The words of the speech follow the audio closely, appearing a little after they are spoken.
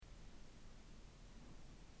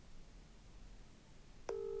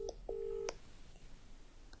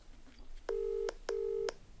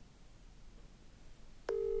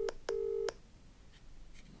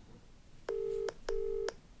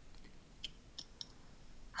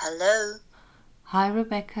Hello. Hi,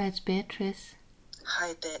 Rebecca. It's Beatrice.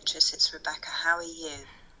 Hi, Beatrice. It's Rebecca. How are you?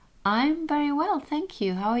 I'm very well, thank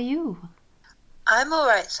you. How are you? I'm all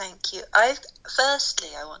right, thank you. Firstly,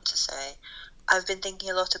 I want to say I've been thinking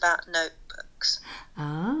a lot about notebooks.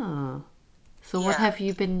 Ah. So what Yeah. have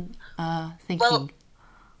you been thinking?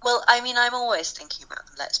 Well, I mean, I'm always thinking about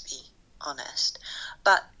them, let's be honest.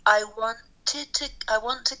 But I want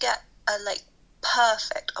to get a,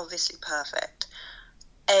 obviously perfect,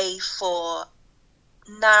 A4,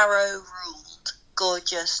 narrow-ruled,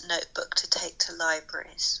 gorgeous notebook to take to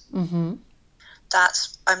libraries. Mm-hmm.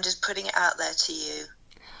 I'm just putting it out there to you.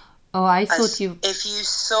 Oh, I thought you... If you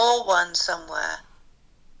saw one somewhere,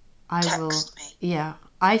 text me. Yeah,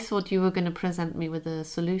 I thought you were going to present me with a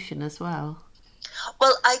solution as well.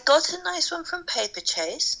 Well, I got a nice one from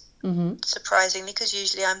Paperchase, Mm-hmm. surprisingly, because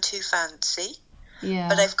usually I'm too fancy. Yeah.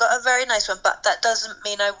 But I've got a very nice one, but that doesn't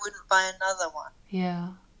mean I wouldn't buy another one. Yeah.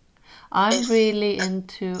 I'm really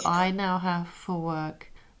into... I now have for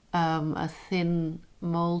work a thin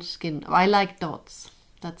moleskin. I like dots.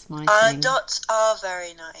 That's my thing. Dots are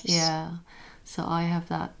very nice. Yeah. So I have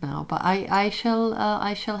that now, but I shall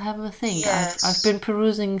have a think. Yes. I've been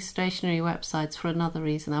perusing stationery websites for another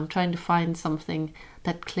reason. I'm trying to find something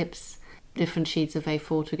that clips different sheets of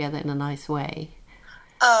A4 together in a nice way.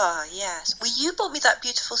 Ah, yes. Well, you bought me that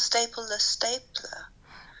beautiful stapleless stapler.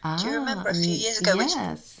 Do you remember a few years ago?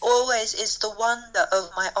 Yes. Which always is the wonder of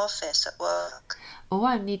my office at work. Oh,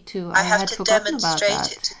 I need to. I have had to forgotten demonstrate about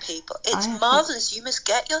that. it to people. It's marvellous. You must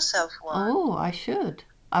get yourself one. Oh, I should.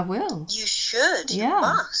 I will. You should. Yeah. You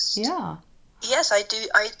must. Yeah. Yes, I do.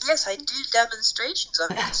 I do demonstrations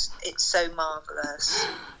of it. It's so marvellous.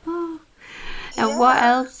 And what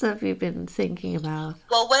else have you been thinking about?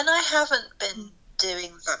 Well, when I haven't been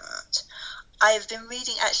doing that, I've been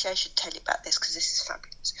reading... Actually, I should tell you about this because this is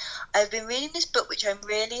fabulous. I've been reading this book which I'm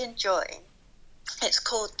really enjoying. It's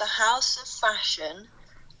called The House of Fashion,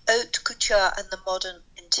 Haute Couture and the Modern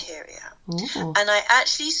Interior. Ooh. And I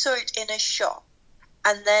actually saw it in a shop.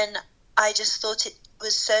 And then I just thought it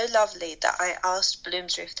was so lovely that I asked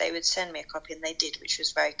Bloomsbury if they would send me a copy, and they did, which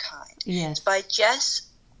was very kind. Yes. It's by Jess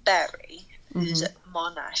Berry, who's at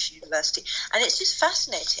Monash University. And it's just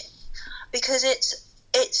fascinating because it's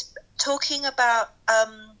talking about...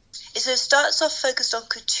 it starts off focused on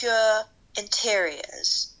couture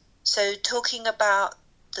interiors. So talking about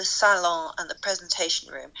the salon and the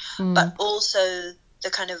presentation room, but also the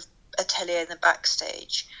kind of atelier in the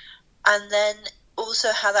backstage. And then also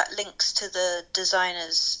how that links to the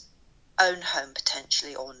designer's own home,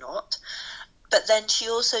 potentially, or not. But then she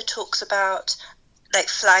also talks about like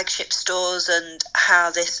flagship stores and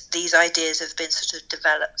how these ideas have been sort of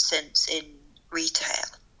developed since in retail.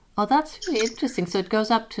 Oh, that's really interesting. So it goes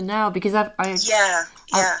up to now because I've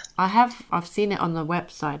seen it on the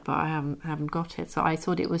website, but I haven't got it. So I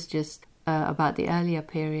thought it was just about the earlier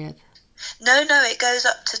period. No, it goes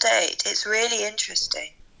up to date. It's really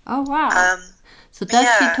interesting. Oh wow! So does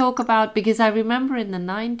she talk about, because I remember in the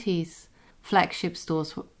 90s flagship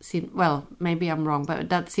stores seemed, well, maybe I'm wrong, but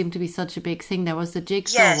that seemed to be such a big thing. There was the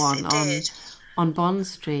Jigsaw one on Bond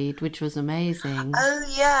Street, which was amazing. Oh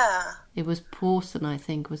yeah. It was Pawson, I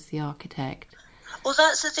think, was the architect. Well,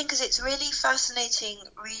 that's the thing, because it's really fascinating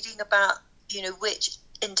reading about, which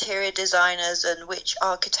interior designers and which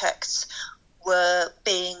architects were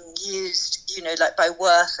being used, like by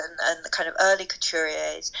Worth and the kind of early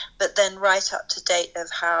couturiers, but then right up to date of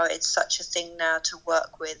how it's such a thing now to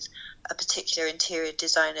work with a particular interior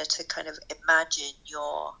designer to kind of imagine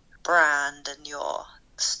your brand and your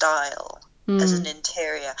style as an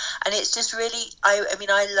interior. And it's just really,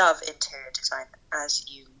 I love interior design, as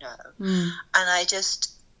you know. And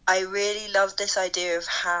I really love this idea of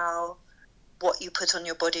how what you put on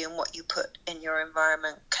your body and what you put in your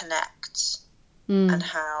environment connects, and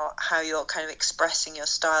how you're kind of expressing your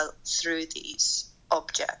style through these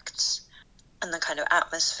objects and the kind of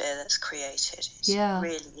atmosphere that's created is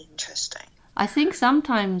really interesting. I think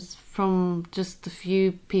sometimes from just a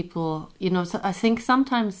few people, I think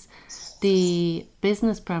sometimes the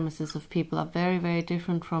business premises of people are very, very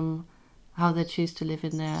different from how they choose to live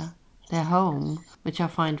in their home, which I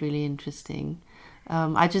find really interesting.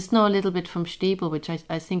 I just know a little bit from Stiebel, which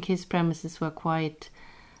I think his premises were quite,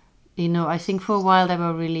 I think for a while they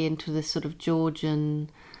were really into this sort of Georgian,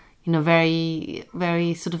 very,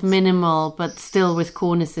 very sort of minimal, but still with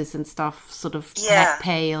cornices and stuff, sort of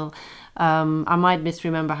pale. I might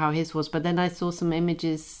misremember how his was, but then I saw some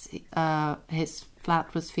images. His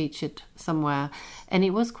flat was featured somewhere, and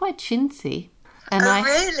it was quite chintzy. And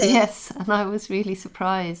really? Yes, and I was really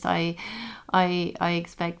surprised. I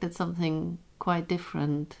expected something quite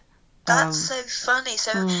different. That's so funny.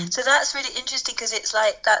 So that's really interesting because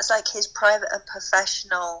that's like his private and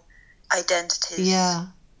professional identities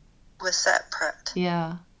were separate.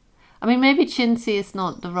 Yeah. I mean, maybe chintzy is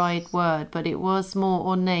not the right word, but it was more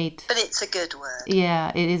ornate. But it's a good word.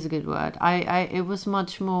 Yeah, it is a good word. It was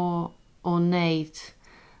much more ornate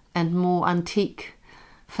and more antique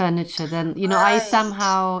furniture than, you know, I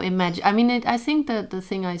somehow imagine. I mean, I think that the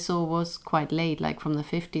thing I saw was quite late, like from the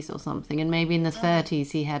 50s or something, and maybe in the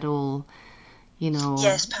 30s he had all, you know,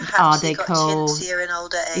 yes, perhaps Art he got Deco, chintzier in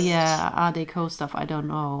older age. yeah, Art Deco stuff. I don't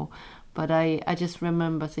know, but I just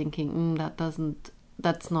remember thinking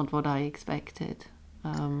that's not what I expected.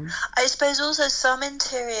 I suppose also some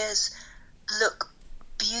interiors look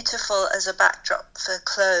beautiful as a backdrop for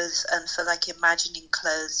clothes and for like imagining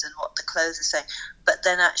clothes and what the clothes are saying, but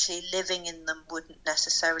then actually living in them wouldn't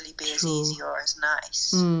necessarily be as easy or as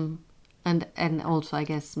nice. And also, I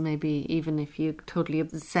guess maybe even if you're totally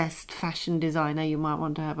obsessed fashion designer, you might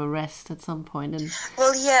want to have a rest at some point. And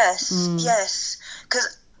well, yes,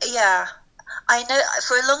 because I know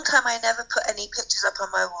for a long time I never put any pictures up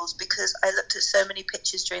on my walls because I looked at so many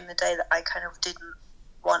pictures during the day that I kind of didn't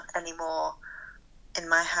want any more in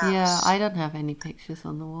my house. Yeah, I don't have any pictures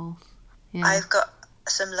on the walls. Yeah. I've got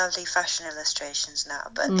some lovely fashion illustrations now,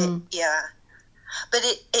 but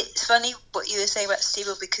it's funny what you were saying about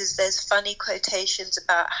Steeble because there's funny quotations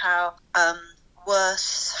about how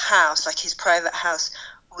Worth's house, like his private house,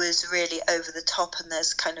 was really over the top, and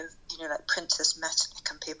there's kind of, you know, like Princess Metternich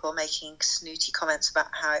and people making snooty comments about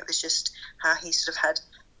how it was just how he sort of had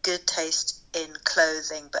good taste in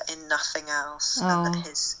clothing but in nothing else. Oh, and that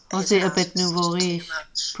his was it a bit nouveau riche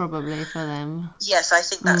probably for them? Yes, I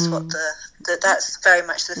think that's what that's very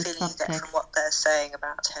much the feeling you get from what they're saying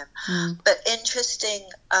about him. But interesting,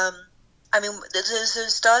 I mean, the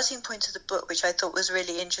starting point of the book, which I thought was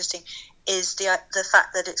really interesting, is the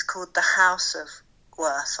fact that it's called The House of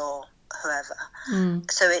Worth or whoever.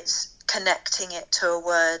 So it's connecting it to a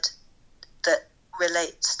word that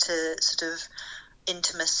relates to sort of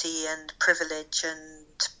intimacy and privilege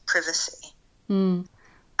and privacy. And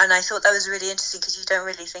I thought that was really interesting because you don't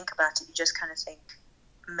really think about it. You just kind of think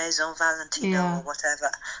Maison Valentino or whatever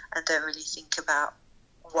and don't really think about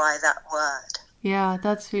why that word. Yeah,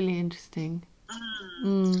 that's really interesting.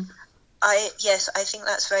 I think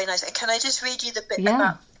that's very nice. And can I just read you the bit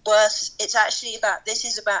about Worth? It's actually about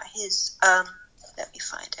his let me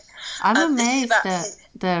find it. I'm amazed that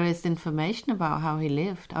there is information about how he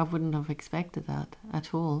lived. I wouldn't have expected that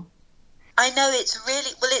at all. I know, it's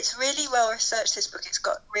really well researched, this book. It's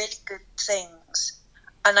got really good things.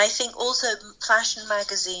 And I think also fashion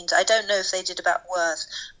magazines, I don't know if they did about Worth,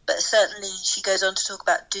 but certainly she goes on to talk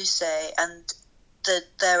about Doucet, and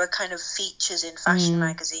there are kind of features in fashion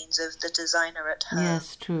magazines of the designer at home.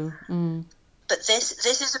 Yes, true. But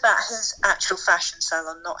this is about his actual fashion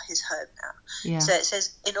salon, not his home now. Yeah. So it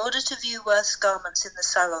says, in order to view Worth's garments in the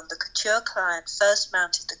salon, the couture client first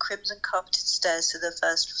mounted the crimson carpeted stairs to the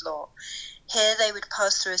first floor. Here they would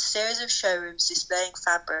pass through a series of showrooms displaying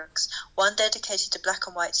fabrics, one dedicated to black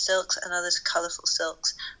and white silks and others colourful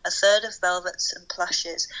silks, a third of velvets and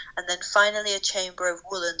plushes, and then finally a chamber of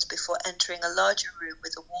woolens before entering a larger room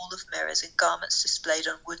with a wall of mirrors and garments displayed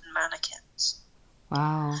on wooden mannequins.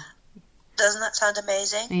 Wow. Doesn't that sound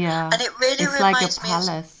amazing? Yeah. And it really it's reminds like a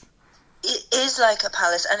palace. It is like a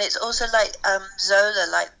palace, and it's also like Zola,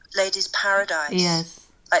 like Ladies' Paradise. Yes.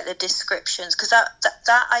 Like the descriptions, because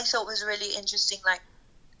that I thought was really interesting, like,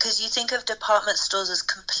 because you think of department stores as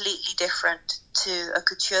completely different to a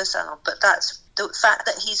couture salon, but that's the fact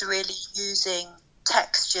that he's really using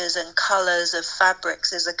textures and colours of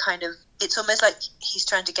fabrics as a kind of, it's almost like he's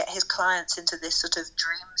trying to get his clients into this sort of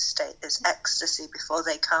dream state, this ecstasy before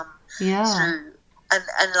they come through,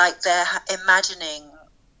 and like they're imagining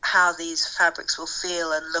how these fabrics will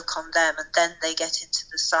feel and look on them, and then they get into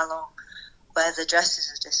the salon where the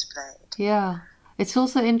dresses are displayed. Yeah. It's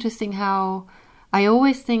also interesting how I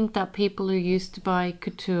always think that people who used to buy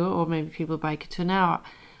couture, or maybe people buy couture now,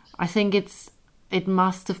 I think it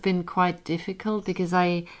must have been quite difficult, because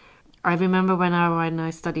I remember when I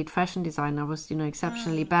studied fashion design, I was,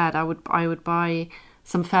 exceptionally bad. I would buy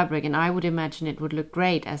some fabric and I would imagine it would look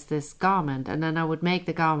great as this garment, and then I would make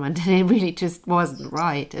the garment and it really just wasn't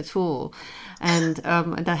right at all. And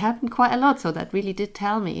that happened quite a lot, so that really did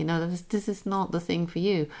tell me, this is not the thing for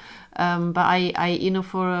you. But I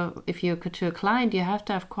if you're a couture client, you have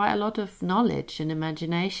to have quite a lot of knowledge and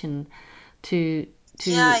imagination to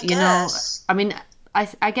guess. I mean,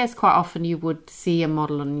 I guess quite often you would see a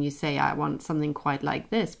model and you say, I want something quite like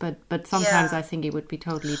this, but sometimes I think it would be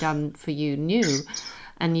totally done for you new,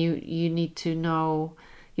 and you need to know,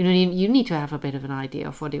 you know, you need to have a bit of an idea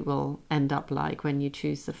of what it will end up like when you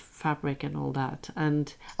choose the fabric and all that,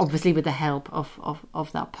 and obviously with the help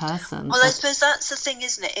of that person. Well, I suppose that's the thing,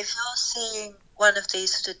 isn't it? If you're seeing one of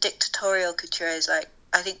these sort of dictatorial couturiers, like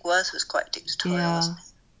I think Worth was quite dictatorial, wasn't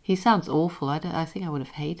he? He sounds awful. I think I would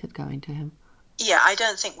have hated going to him. Yeah, I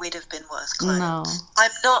don't think we'd have been Worth clients. No.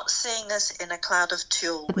 I'm not seeing us in a cloud of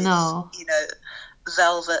tulle with, you know,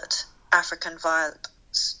 velvet African violets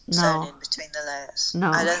sewn in between the layers. No.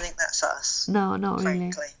 I don't think that's us. No, not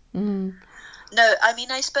frankly. Really. Mm. No, I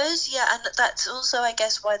mean, I suppose, yeah, and that's also, I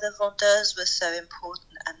guess, why the vendeurs were so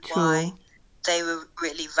important and why they were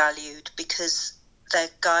really valued, because they're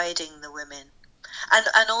guiding the women.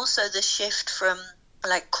 And also the shift from,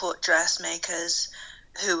 like, court dressmakers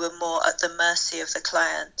who were more at the mercy of the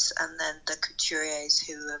clients, and then the couturiers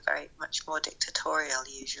who were very much more dictatorial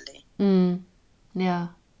usually. Yeah.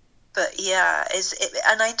 But yeah,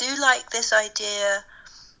 and I do like this idea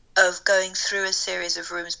of going through a series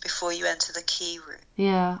of rooms before you enter the key room.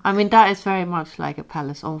 Yeah, I mean, that is very much like a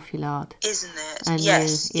palace enfilade. Isn't it? And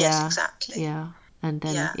yes, exactly. Yeah, and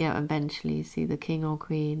then eventually you see the king or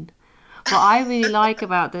queen. What I really like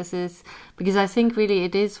about this is, because I think really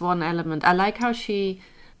it is one element. I like how she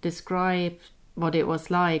described what it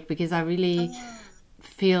was like, because I really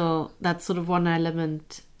feel that's sort of one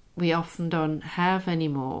element we often don't have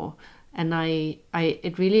anymore. And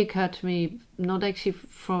it really occurred to me, not actually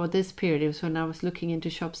for this period, it was when I was looking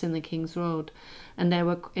into shops in the King's Road, and there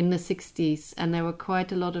were in the 60s, and there were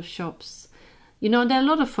quite a lot of shops. You know, there are a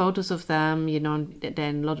lot of photos of them, you know,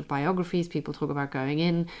 then a lot of biographies, people talk about going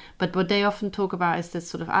in, but what they often talk about is this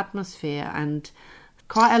sort of atmosphere, and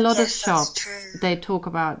quite a lot of shops, they talk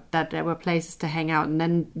about that there were places to hang out, and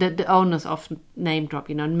then the owners often name drop,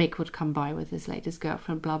 you know, and Mick would come by with his latest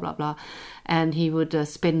girlfriend, blah, blah, blah, and he would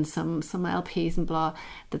spin some LPs and blah.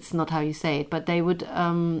 That's not how you say it, but they would,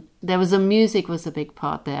 music was a big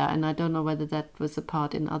part there, and I don't know whether that was a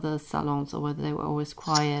part in other salons or whether they were always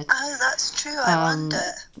quiet. Oh, that's true, I wonder.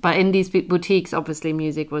 But in these boutiques, obviously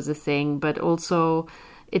music was a thing, but also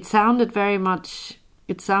it sounded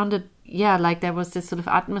like there was this sort of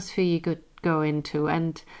atmosphere you could go into,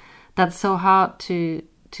 and that's so hard to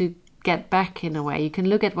get back in a way. You can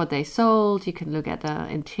look at what they sold, you can look at the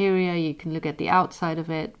interior, you can look at the outside of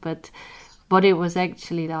it, but what it was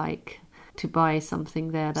actually like to buy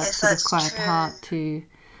something there, that's sort of quite hard to...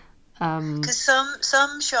 Because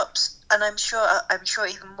some shops, and I'm sure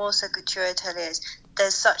even more so couture ateliers,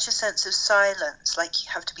 there's such a sense of silence, like you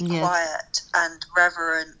have to be quiet and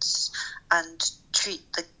reverence and treat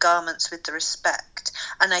the garments with the respect.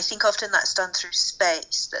 And I think often that's done through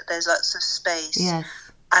space, that there's lots of space. Yes.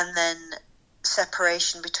 And then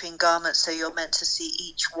separation between garments, so you're meant to see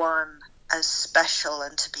each one as special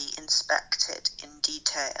and to be inspected in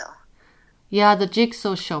detail. Yeah, the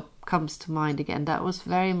Jigsaw shop comes to mind again. That was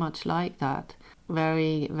very much like that.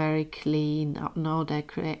 Very, very clean, no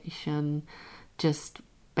decoration, just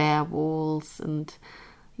bare walls, and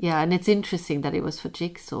and it's interesting that it was for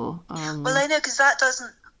Jigsaw. Well, I know, because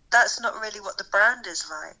that's not really what the brand is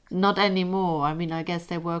like. Not anymore. I mean, I guess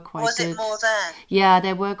they were quite Was good. it more then? Yeah,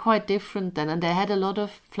 they were quite different then, and they had a lot of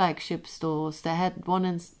flagship stores. They had one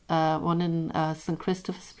in St.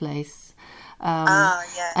 Christopher's Place.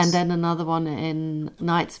 Yes. And then another one in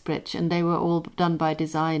Knightsbridge, and they were all done by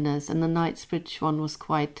designers, and the Knightsbridge one was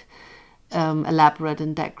quite elaborate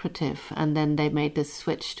and decorative, and then they made this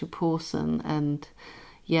switch to Pawson, and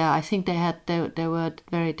I think they were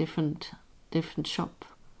very different shop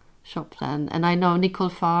then. And I know Nicole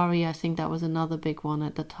Fari, I think that was another big one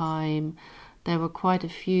at the time. There were quite a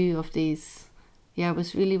few of these. Yeah, it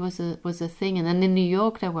was a thing. And then in New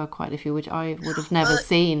York there were quite a few, which I would have never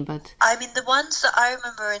seen. But I mean, the ones that I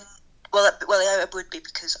remember it would be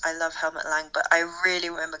because I love Helmut Lang, but I really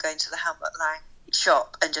remember going to the Helmut Lang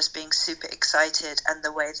shop and just being super excited, and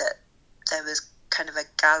the way that there was kind of a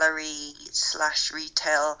gallery /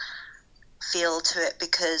 retail feel to it,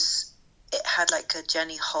 because it had like a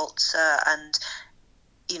Jenny Holzer and,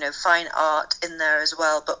 you know, fine art in there as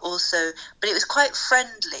well, but it was quite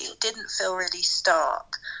friendly. It didn't feel really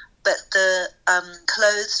stark, but the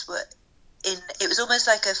clothes were it was almost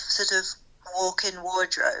like a sort of walk-in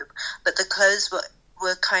wardrobe, but the clothes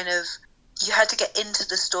were kind of, you had to get into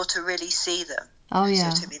the store to really see them. Oh yeah.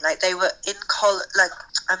 To me, like they were in like,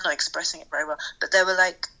 I'm not expressing it very well, but they were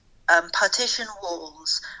like partition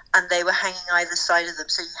walls, and they were hanging either side of them,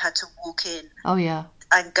 so you had to walk in. Oh yeah.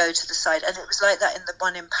 And go to the side, and it was like that in the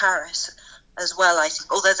one in Paris as well, I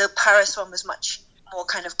think. Although the Paris one was much more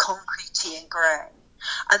kind of concretey and grey.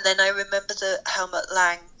 And then I remember the Helmut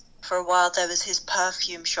Lang for a while there was his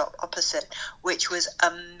perfume shop opposite, which was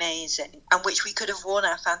amazing, and which we could have worn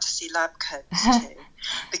our fantasy lab coats to,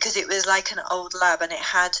 because it was like an old lab, and it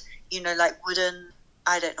had, you know, like wooden,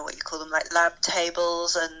 I don't know what you call them, like lab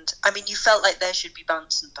tables, and I mean, you felt like there should be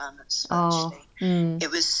Bunsen burners, actually.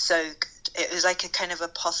 It was so good. It was like a kind of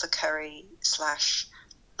apothecary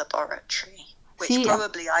 / laboratory, which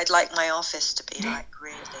probably I'd like my office to be like,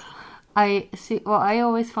 really. I see. What I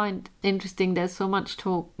always find interesting, there's so much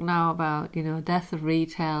talk now about, you know, death of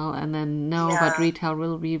retail, and then but retail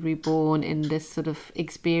will be reborn in this sort of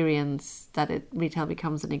experience, that retail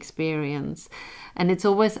becomes an experience, and it's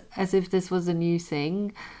always as if this was a new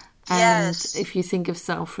thing. And if you think of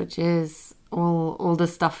Selfridges, all the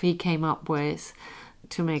stuff he came up with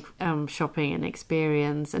to make shopping an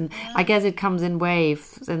experience, and I guess it comes in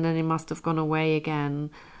waves, and then it must have gone away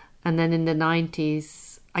again, and then in the 90s.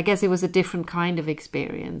 I guess it was a different kind of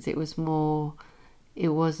experience. It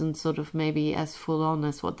wasn't sort of maybe as full on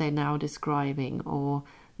as what they're now describing. Or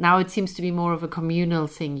now it seems to be more of a communal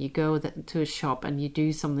thing. You go to a shop and you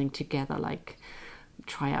do something together, like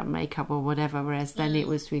try out makeup or whatever. Whereas then it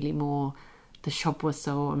was really more, the shop was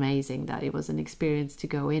so amazing that it was an experience to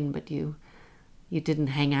go in, but you didn't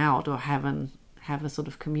hang out or have a sort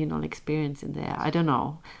of communal experience in there. I don't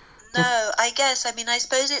know. No, I guess. I mean, I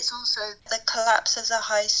suppose it's also the collapse of the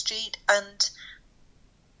high street, and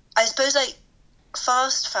I suppose like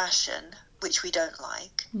fast fashion, which we don't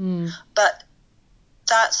like, but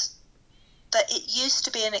that it used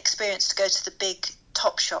to be an experience to go to the big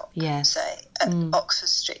top shop, say, at Oxford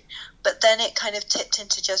Street, but then it kind of tipped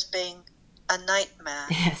into just being a nightmare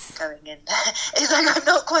going in there. It's like, I'm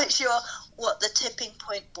not quite sure what the tipping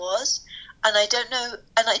point was. And I don't know,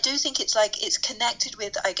 and I do think it's like, it's connected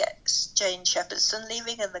with, I guess, Jane Shepherdson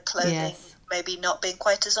leaving and the clothing maybe not being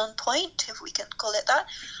quite as on point, if we can call it that.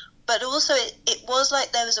 But also it was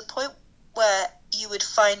like there was a point where you would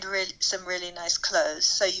find some really nice clothes,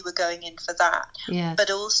 so you were going in for that. Yes. But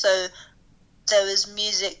also there was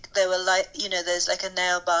music, there were like, you know, there's like a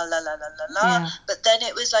nail bar, la la la la la. But then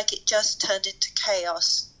it was like it just turned into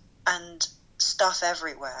chaos and stuff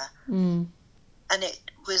everywhere. And it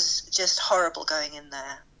was just horrible going in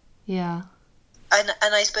there. Yeah. And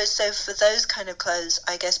I suppose so for those kind of clothes,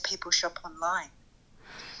 I guess people shop online.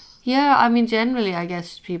 Yeah, I mean, generally, I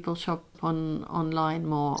guess people shop online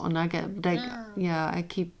more. And I get, I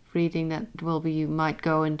keep reading that, you might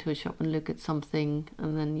go into a shop and look at something,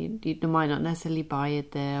 and then you might not necessarily buy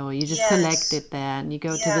it there, or you just collect it there, and you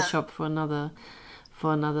go to the shop for another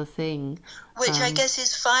thing. Which I guess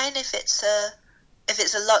is fine if it's a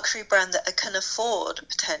luxury brand that can afford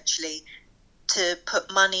potentially to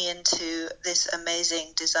put money into this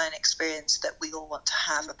amazing design experience that we all want to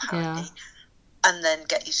have, apparently, and then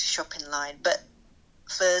get you to shop in line. But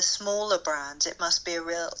for smaller brands, it must be a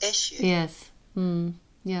real issue. Yes.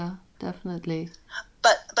 Yeah, definitely.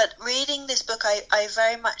 But reading this book, I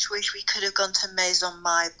very much wish we could have gone to Maison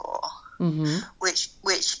Maibor, which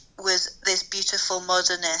was this beautiful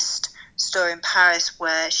modernist store in Paris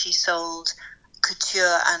where she sold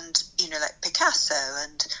couture and, you know, like Picasso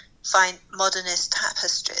and fine modernist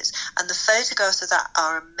tapestries, and the photographs of that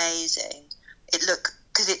are amazing.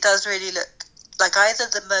 Because it does really look like either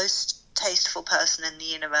the most tasteful person in the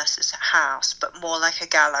universe's house, but more like a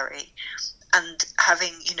gallery, and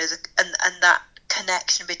having, you know, and that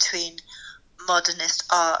connection between modernist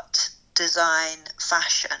art, design,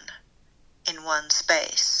 fashion in one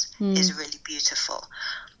space is really beautiful.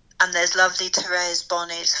 And there's lovely Therese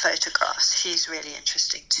Bonnet's photographs. She's really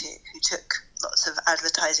interesting too, who took lots of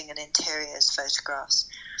advertising and interiors photographs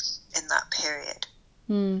in that period.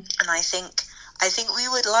 And I think we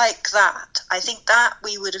would like that. I think that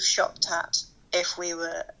we would have shopped at if we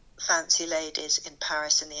were fancy ladies in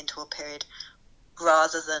Paris in the interwar period,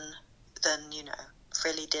 rather than you know,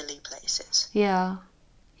 frilly-dilly places. Yeah.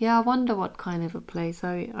 I wonder what kind of a place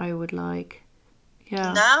I would like.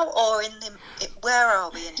 Yeah. Now or where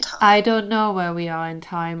are we in time? I don't know where we are in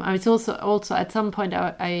time. I was also at some point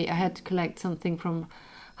I had to collect something from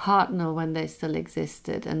Hartnell when they still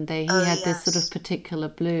existed, and he had this sort of particular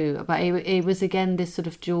blue, but it was again this sort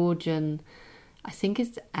of Georgian, I think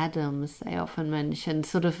it's Adams they often mention,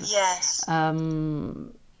 sort of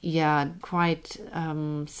quite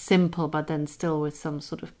simple, but then still with some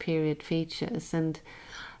sort of period features. And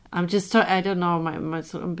I'm just, I don't know, my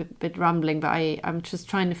sort of a bit rambling, but I'm just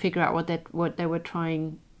trying to figure out what they were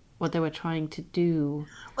trying to do.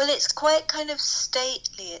 Well, it's quite kind of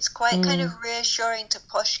stately. It's quite kind of reassuring to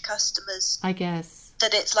posh customers, I guess,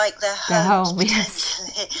 that it's like their home.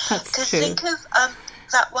 Yes, that's true. Think of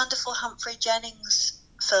that wonderful Humphrey Jennings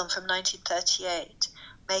film from 1938,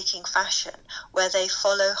 making fashion, where they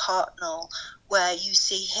follow Hartnell, where you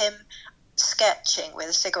see him sketching with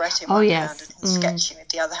a cigarette in one hand and sketching with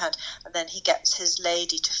the other hand, and then he gets his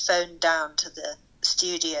lady to phone down to the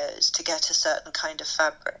studios to get a certain kind of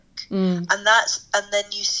fabric, and then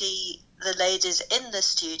you see the ladies in the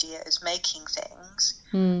studios making things,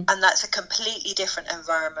 and that's a completely different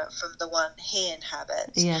environment from the one he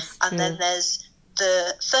inhabits. Yes, and then there's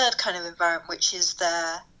the third kind of environment, which is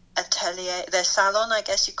their atelier, their salon, I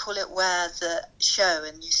guess you call it, where the show,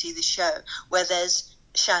 and you see the show, where there's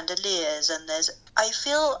chandeliers, and there's, I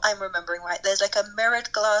feel I'm remembering right, there's like a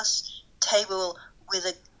mirrored glass table with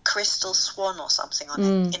a crystal swan or something on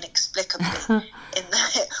it, inexplicably,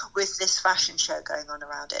 with this fashion show going on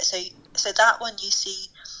around it. So that one you see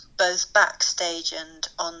both backstage and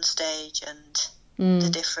on stage, and the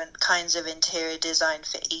different kinds of interior design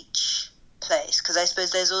for each place. Because I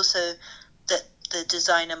suppose there's also that the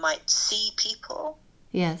designer might see people.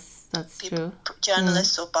 Yes, that's true.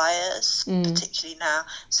 Journalists or buyers, particularly now.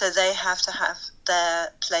 So they have to have their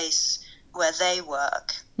place where they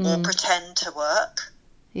work or pretend to work.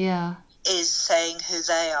 Yeah. Is saying who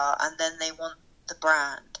they are, and then they want the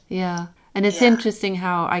brand. Yeah. And it's interesting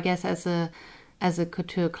how, I guess, as a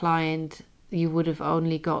couture client, you would have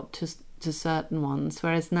only got to certain ones,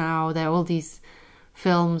 whereas now there are all these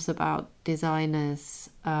films about designers,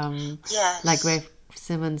 like Ray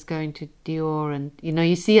Simmons going to Dior, and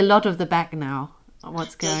you see a lot of the back now,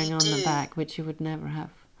 what's going on the back, which you would never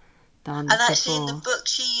have done before. Actually in the book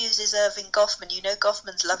she uses Irving Goffman.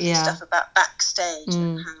 Goffman's lovely stuff about backstage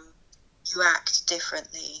and how you act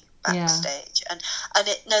differently backstage, and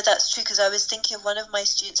that's true, because I was thinking of one of my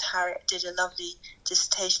students, Harriet, did a lovely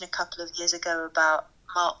dissertation a couple of years ago about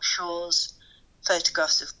Mark Shaw's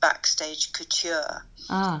photographs of backstage couture,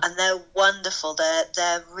 and they're wonderful.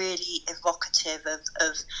 They're really evocative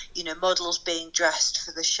of models being dressed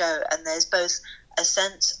for the show, and there's both a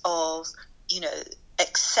sense of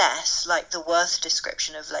excess, like the Worth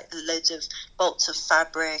description of like loads of bolts of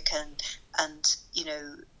fabric and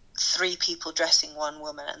 3 people dressing one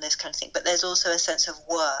woman and this kind of thing, but there's also a sense of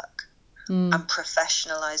work and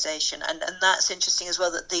professionalization, and that's interesting as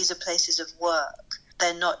well, that these are places of work.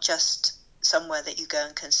 They're not just somewhere that you go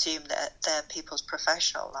and consume, they're people's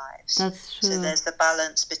professional lives. That's true. So there's the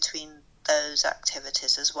balance between those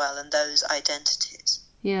activities as well, and those identities.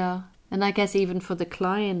 Yeah, and I guess even for the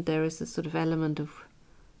client there is a sort of element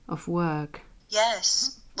of work.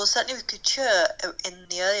 Yes. Well, certainly with couture, in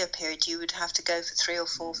the earlier period, you would have to go for 3 or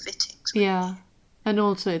 4 fittings. Yeah, and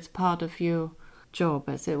also it's part of your job,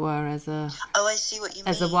 as it were, as a... Oh, I see what you mean.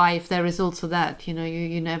 As a wife, there is also that,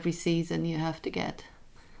 you every season you have to get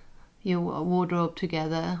your wardrobe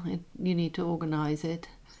together. You need to organise it.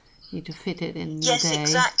 You need to fit it in your day. Yes,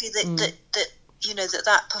 exactly.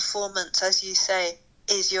 That performance, as you say,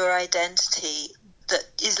 is your identity. That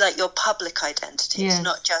is like your public identity. Yes. It's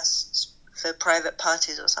not just for private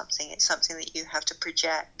parties or something. It's something that you have to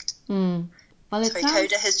project. Well,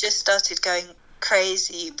 Coda has just started going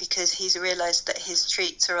crazy because he's realised that his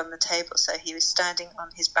treats are on the table, so he was standing on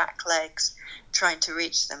his back legs trying to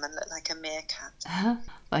reach them and look like a meerkat.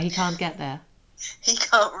 But he can't get there. He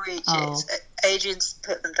can't reach it. So Adrian's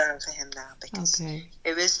put them down for him now because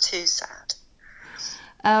it was too sad.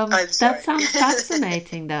 That sounds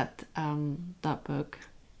fascinating, that book.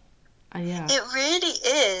 Yeah. It really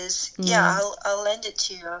is. Yeah, I'll lend it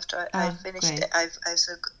to you after I've finished it.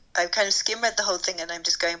 I've kind of skim-read the whole thing, and I'm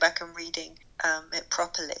just going back and reading it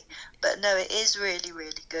properly. But no, it is really,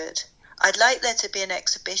 really good. I'd like there to be an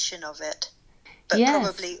exhibition of it, but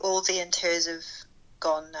probably all the interiors have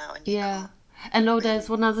gone now. And and there's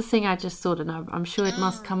one other thing I just thought, and I'm sure it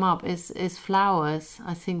must come up, is flowers.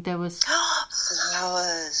 I think there was...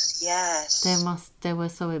 Flowers, yes. They were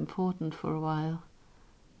so important for a while.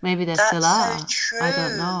 Maybe they still are. So true. I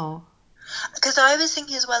don't know. Because I was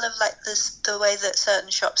thinking as well of like the way that certain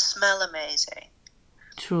shops smell amazing.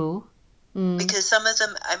 True. Because some of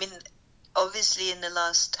them, I mean, obviously in the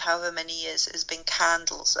last however many years there's been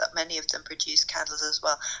candles, that many of them produce candles as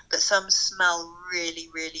well, but some smell really,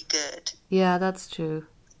 really good. Yeah, that's true.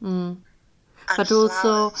 But flowers.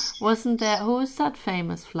 Also, wasn't there, who was that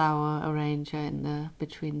famous flower arranger in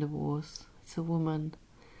Between the Wars? It's a woman.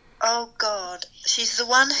 Oh God, she's the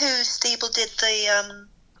one who Steeble did the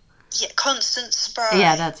Constance Spry.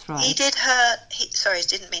 Yeah, that's right. He did her. Sorry,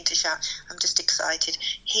 didn't mean to shout. I'm just excited.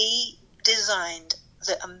 He designed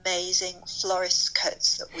the amazing florist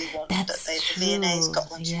coats that we want. That's the true. V&A's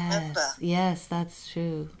got one. Do you remember? Yes, that's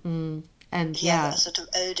true. And that sort of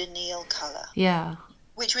eau de Nil colour. Yeah.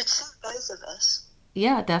 Which would suit both of us.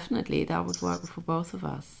 Yeah, definitely, that would work for both of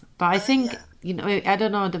us. But I think, yeah. I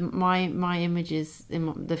don't know, my images,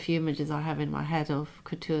 the few images I have in my head of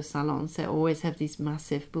couture salons, they always have these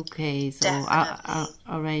massive bouquets or Definitely.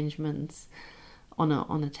 arrangements on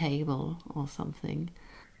a table or something.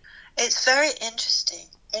 It's very interesting.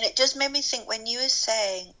 And it just made me think when you were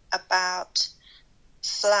saying about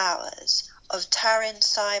flowers of Taryn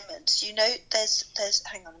Simons, you know, there's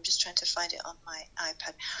hang on, I'm just trying to find it on my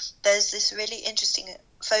iPad. There's this really interesting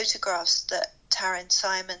photographs that Taryn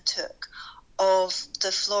Simon took of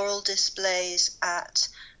the floral displays at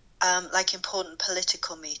like important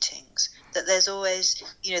political meetings. That there's always,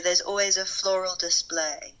 there's always a floral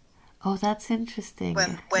display Oh, that's interesting.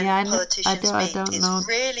 when Yeah, politicians I meet. don't It's know.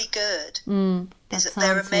 really good. That They're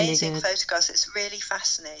sounds really amazing good. photographs. It's really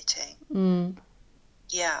fascinating. Mm,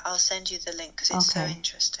 Yeah, I'll send you the link because it's so okay.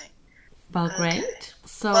 interesting. Well, Okay. great.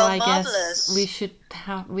 So Well, I guess marvelous.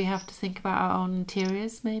 we have to think about our own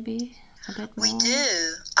interiors maybe a bit We more.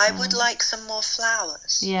 do. I would like some more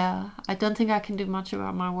flowers. Yeah, I don't think I can do much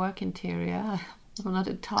about my work interior. I'm not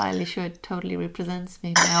entirely sure it totally represents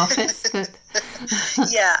me in my office, but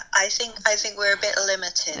Yeah, I think we're a bit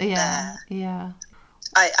limited yeah, there. yeah,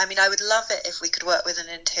 I mean, I would love it if we could work with an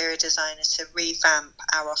interior designer to revamp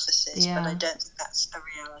our offices, but I yeah. don't think that's a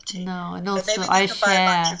reality. No, and But also maybe we can buy a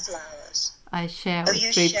bunch of flowers. I share Oh, with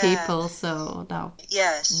you three share. people, so that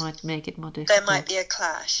Yes, might make it more there might difficult. be a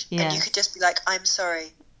clash, and you could Yes, just be like, "I'm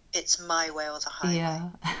sorry, it's my way or the highway." yeah.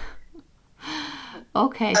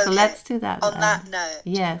 Okay, so Okay. let's do that On that then. note,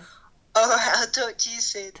 Yes. all right. I'll talk to you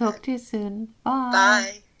soon then. Talk to you soon. Bye.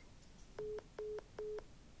 Bye.